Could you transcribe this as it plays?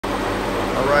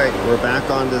Alright, we're back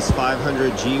on this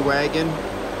 500 G-Wagon.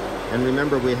 And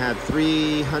remember, we had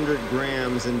 300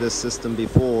 grams in this system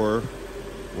before,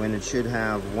 when it should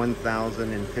have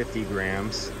 1,050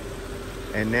 grams.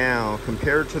 And now,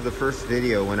 compared to the first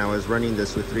video when I was running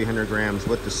this with 300 grams,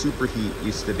 what the superheat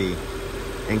used to be,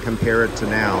 and compare it to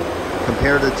now.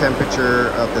 Compare the temperature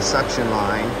of the suction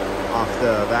line off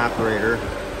the evaporator,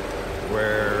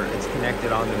 where it's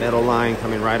connected on the metal line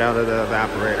coming right out of the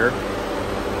evaporator.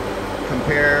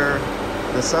 Compare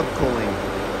the subcooling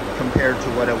compared to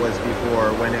what it was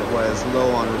before when it was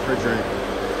low on refrigerant.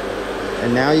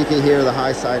 And now you can hear the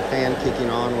high side fan kicking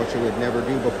on, which you would never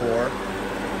do before.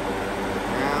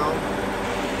 Now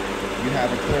you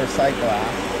have a clear sight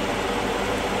glass.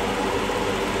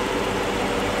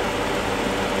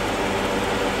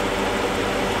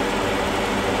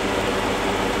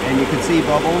 And you can see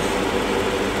bubbles.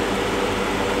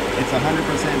 It's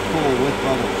 100% full with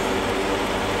bubbles.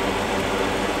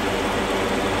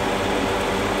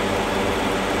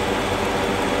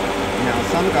 Now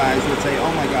some guys would say,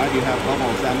 oh my god, you have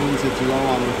bubbles, that means it's low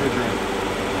on refrigerant.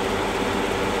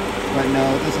 But no,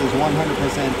 this is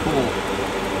 100% full.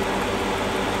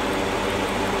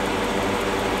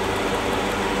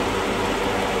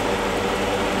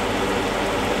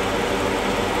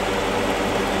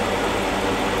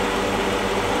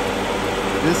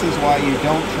 This is why you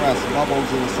don't trust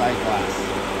bubbles in sight glass.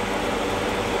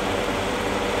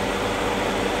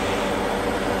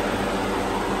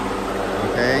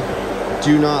 Okay?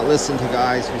 Do not listen to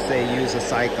guys who say use a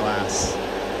sight glass,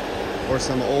 or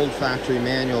some old factory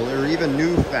manual, or even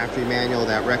new factory manual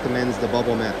that recommends the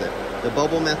bubble method. The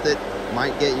bubble method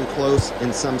might get you close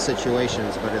in some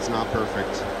situations, but it's not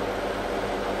perfect.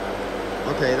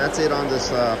 Okay, that's it on this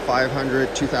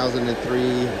 500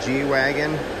 2003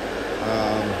 G-Wagon.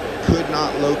 Could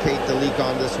not locate the leak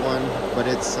on this one, but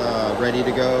it's ready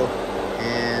to go.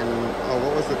 And oh,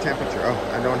 what was the temperature? Oh,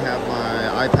 I don't have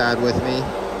my iPad with me.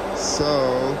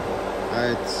 So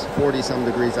it's 40 some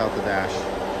degrees out the dash.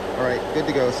 All right, good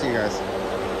to go. See you guys.